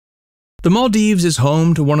The Maldives is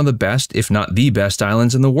home to one of the best, if not the best,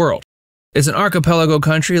 islands in the world. It's an archipelago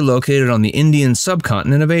country located on the Indian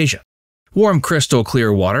subcontinent of Asia. Warm crystal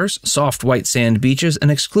clear waters, soft white sand beaches,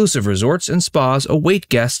 and exclusive resorts and spas await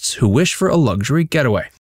guests who wish for a luxury getaway.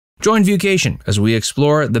 Join ViewCation as we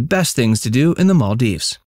explore the best things to do in the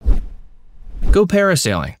Maldives. Go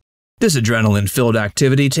parasailing. This adrenaline-filled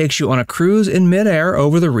activity takes you on a cruise in midair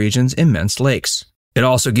over the region's immense lakes. It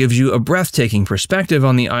also gives you a breathtaking perspective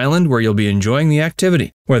on the island where you'll be enjoying the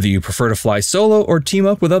activity. Whether you prefer to fly solo or team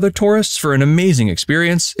up with other tourists for an amazing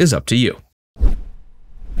experience is up to you.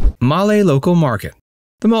 Malay Local Market.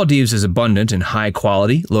 The Maldives is abundant in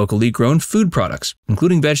high-quality, locally grown food products,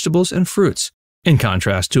 including vegetables and fruits. In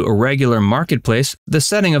contrast to a regular marketplace, the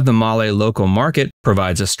setting of the Malay Local Market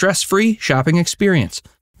provides a stress-free shopping experience.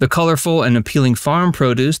 The colorful and appealing farm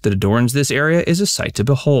produce that adorns this area is a sight to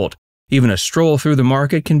behold. Even a stroll through the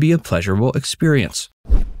market can be a pleasurable experience.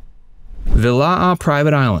 Velaa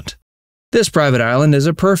Private Island. This private island is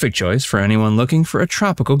a perfect choice for anyone looking for a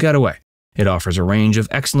tropical getaway. It offers a range of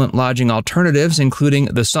excellent lodging alternatives, including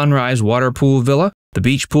the Sunrise Water Pool Villa, the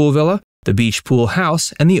Beach Pool Villa, the Beach Pool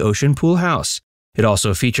House, and the Ocean Pool House. It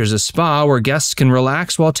also features a spa where guests can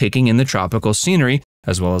relax while taking in the tropical scenery,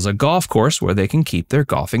 as well as a golf course where they can keep their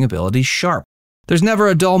golfing abilities sharp. There's never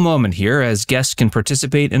a dull moment here, as guests can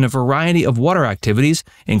participate in a variety of water activities,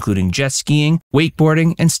 including jet skiing,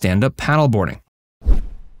 wakeboarding, and stand-up paddleboarding.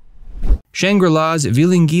 Shangri-La's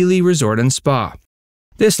Villingili Resort and Spa.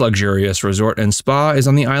 This luxurious resort and spa is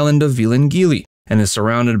on the island of Villingili and is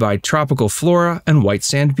surrounded by tropical flora and white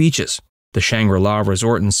sand beaches. The Shangri-La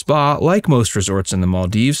Resort and Spa, like most resorts in the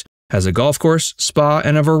Maldives, has a golf course, spa,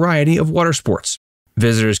 and a variety of water sports.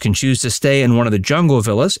 Visitors can choose to stay in one of the jungle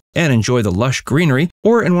villas and enjoy the lush greenery,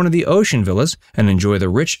 or in one of the ocean villas and enjoy the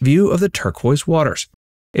rich view of the turquoise waters.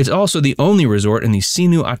 It's also the only resort in the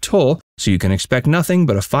Isdhoo Atoll, so you can expect nothing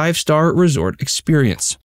but a 5-star resort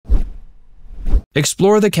experience.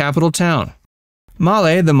 Explore the capital town.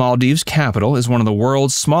 Malé, the Maldives capital, is one of the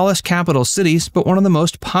world's smallest capital cities, but one of the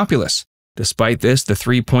most populous. Despite this, the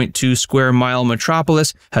 3.2 square mile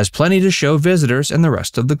metropolis has plenty to show visitors and the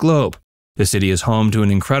rest of the globe. The city is home to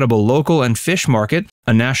an incredible local and fish market,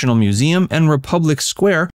 a national museum, and Republic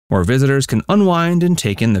Square, where visitors can unwind and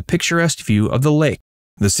take in the picturesque view of the lake.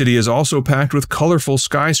 The city is also packed with colorful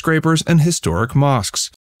skyscrapers and historic mosques.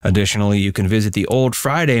 Additionally, you can visit the Old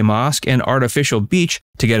Friday Mosque and Artificial Beach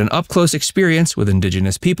to get an up-close experience with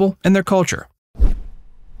indigenous people and their culture.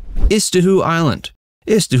 Isdhoo Island.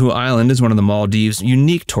 Isdhoo Island is one of the Maldives'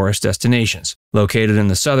 unique tourist destinations. Located in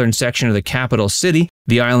the southern section of the capital city,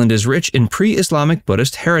 the island is rich in pre-Islamic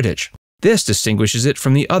Buddhist heritage. This distinguishes it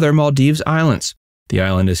from the other Maldives islands. The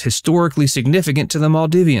island is historically significant to the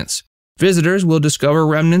Maldivians. Visitors will discover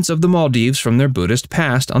remnants of the Maldives from their Buddhist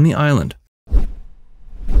past on the island.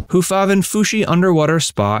 Huvafen Fushi Underwater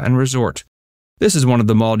Spa and Resort. This is one of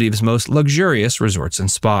the Maldives' most luxurious resorts and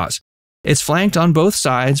spas. It's flanked on both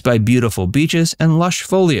sides by beautiful beaches and lush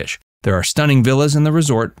foliage. There are stunning villas in the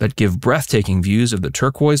resort that give breathtaking views of the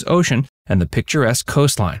turquoise ocean and the picturesque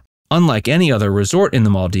coastline. Unlike any other resort in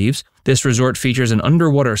the Maldives, this resort features an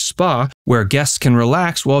underwater spa where guests can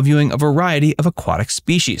relax while viewing a variety of aquatic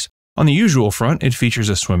species. On the usual front, it features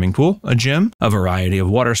a swimming pool, a gym, a variety of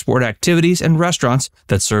water sport activities, and restaurants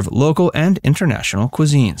that serve local and international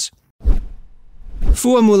cuisines.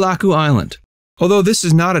 Fua Mulaku Island. Although this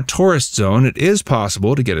is not a tourist zone, it is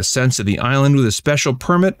possible to get a sense of the island with a special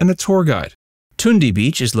permit and a tour guide. Tundi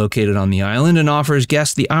Beach is located on the island and offers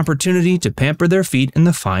guests the opportunity to pamper their feet in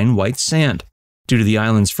the fine white sand. Due to the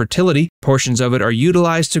island's fertility, portions of it are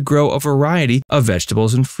utilized to grow a variety of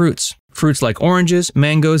vegetables and fruits. Fruits like oranges,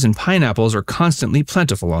 mangoes, and pineapples are constantly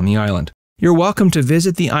plentiful on the island. You're welcome to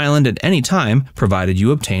visit the island at any time, provided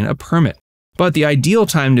you obtain a permit. But the ideal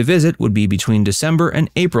time to visit would be between December and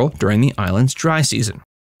April during the island's dry season.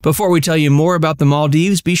 Before we tell you more about the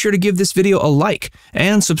Maldives, be sure to give this video a like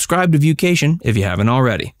and subscribe to ViewCation if you haven't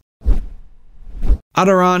already.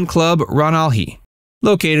 Adaaran Club Rannalhi.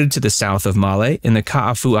 Located to the south of Malé in the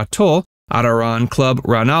Kaafu Atoll, Adaaran Club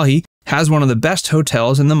Rannalhi has one of the best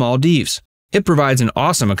hotels in the Maldives. It provides an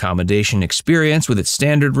awesome accommodation experience with its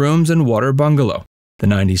standard rooms and water bungalow. The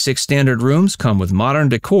 96 standard rooms come with modern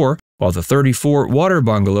decor, while the 34 water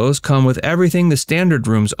bungalows come with everything the standard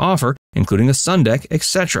rooms offer, including a sun deck,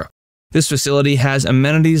 etc. This facility has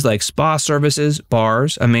amenities like spa services,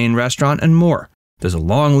 bars, a main restaurant, and more. There's a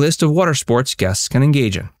long list of water sports guests can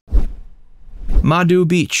engage in. Maadhoo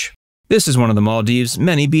Beach. This is one of the Maldives'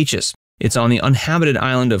 many beaches. It's on the uninhabited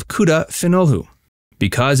island of Fulhadhoo.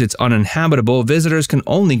 Because it's uninhabitable, visitors can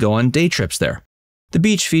only go on day trips there. The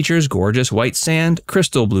beach features gorgeous white sand,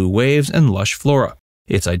 crystal blue waves, and lush flora.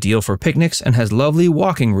 It's ideal for picnics and has lovely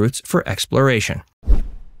walking routes for exploration.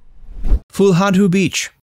 Fulhadhoo Beach.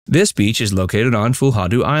 This beach is located on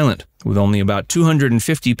Fulhadhoo Island. With only about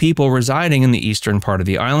 250 people residing in the eastern part of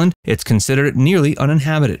the island, it's considered nearly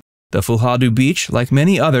uninhabited. The Fulhadhoo Beach, like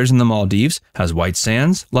many others in the Maldives, has white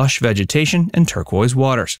sands, lush vegetation, and turquoise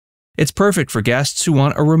waters. It's perfect for guests who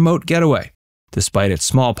want a remote getaway. Despite its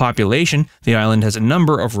small population, the island has a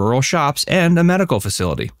number of rural shops and a medical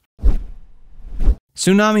facility.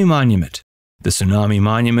 Tsunami Monument. The Tsunami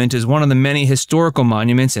Monument is one of the many historical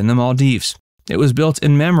monuments in the Maldives. It was built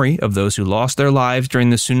in memory of those who lost their lives during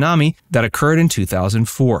the tsunami that occurred in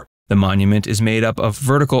 2004. The monument is made up of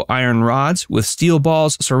vertical iron rods with steel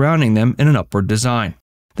balls surrounding them in an upward design.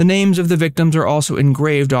 The names of the victims are also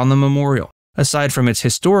engraved on the memorial. Aside from its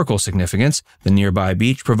historical significance, the nearby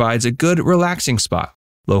beach provides a good, relaxing spot.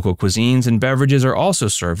 Local cuisines and beverages are also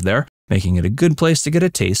served there, making it a good place to get a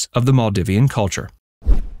taste of the Maldivian culture.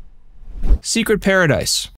 Secret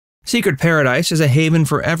Paradise. Secret Paradise is a haven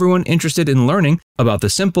for everyone interested in learning about the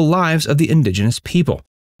simple lives of the indigenous people.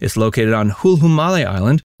 It's located on Mulaku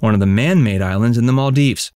Island, one of the man-made islands in the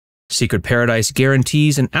Maldives. Secret Paradise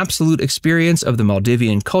guarantees an absolute experience of the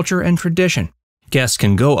Maldivian culture and tradition. Guests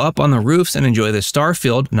can go up on the roofs and enjoy the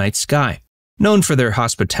star-filled night sky. Known for their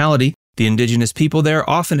hospitality, the indigenous people there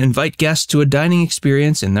often invite guests to a dining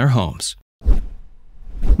experience in their homes.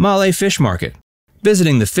 Malay Fish Market.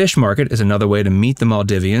 Visiting the fish market is another way to meet the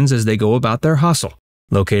Maldivians as they go about their hustle.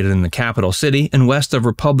 Located in the capital city and west of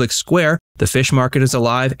Republic Square, the fish market is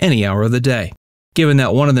alive any hour of the day. Given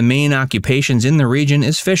that one of the main occupations in the region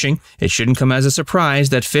is fishing, it shouldn't come as a surprise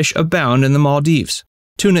that fish abound in the Maldives.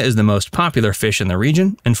 Tuna is the most popular fish in the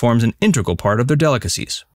region and forms an integral part of their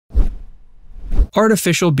delicacies.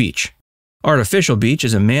 Artificial Beach. Artificial Beach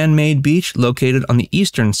is a man-made beach located on the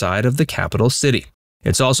eastern side of the capital city.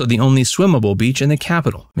 It's also the only swimmable beach in the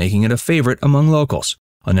capital, making it a favorite among locals.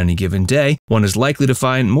 On any given day, one is likely to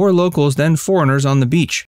find more locals than foreigners on the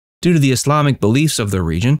beach. Due to the Islamic beliefs of the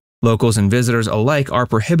region, locals and visitors alike are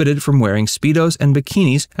prohibited from wearing speedos and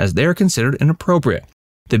bikinis as they are considered inappropriate.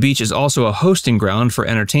 The beach is also a hosting ground for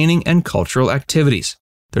entertaining and cultural activities.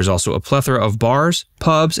 There's also a plethora of bars,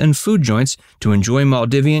 pubs, and food joints to enjoy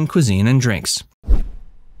Maldivian cuisine and drinks.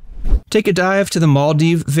 Take a dive to the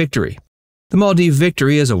Maldive Victory. The Maldive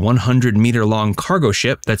Victory is a 100-meter-long cargo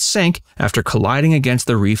ship that sank after colliding against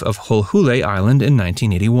the reef of Huvafen Island in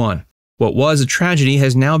 1981. What was a tragedy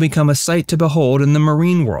has now become a sight to behold in the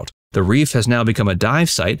marine world. The reef has now become a dive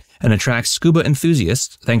site and attracts scuba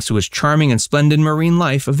enthusiasts thanks to its charming and splendid marine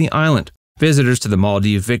life of the island. Visitors to the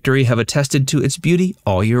Maldive Victory have attested to its beauty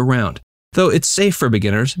all year round. Though it's safe for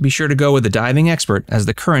beginners, be sure to go with a diving expert as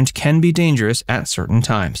the current can be dangerous at certain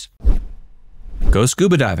times. Go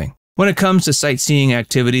scuba diving. When it comes to sightseeing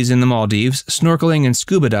activities in the Maldives, snorkeling and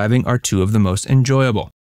scuba diving are two of the most enjoyable.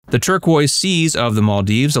 The turquoise seas of the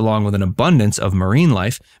Maldives, along with an abundance of marine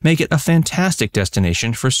life, make it a fantastic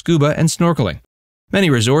destination for scuba and snorkeling. Many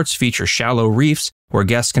resorts feature shallow reefs where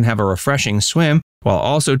guests can have a refreshing swim while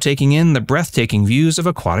also taking in the breathtaking views of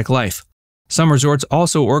aquatic life. Some resorts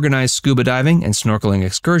also organize scuba diving and snorkeling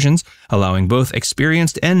excursions, allowing both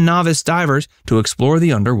experienced and novice divers to explore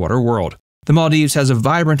the underwater world. The Maldives has a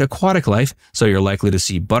vibrant aquatic life, so you're likely to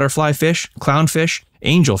see butterfly fish, clownfish,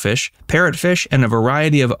 angelfish, parrotfish, and a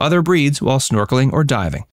variety of other breeds while snorkeling or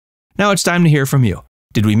diving. Now it's time to hear from you.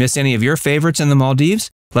 Did we miss any of your favorites in the Maldives?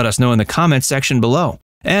 Let us know in the comments section below.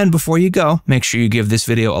 And before you go, make sure you give this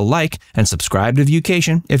video a like and subscribe to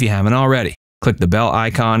ViewCation if you haven't already. Click the bell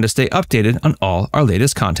icon to stay updated on all our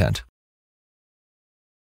latest content.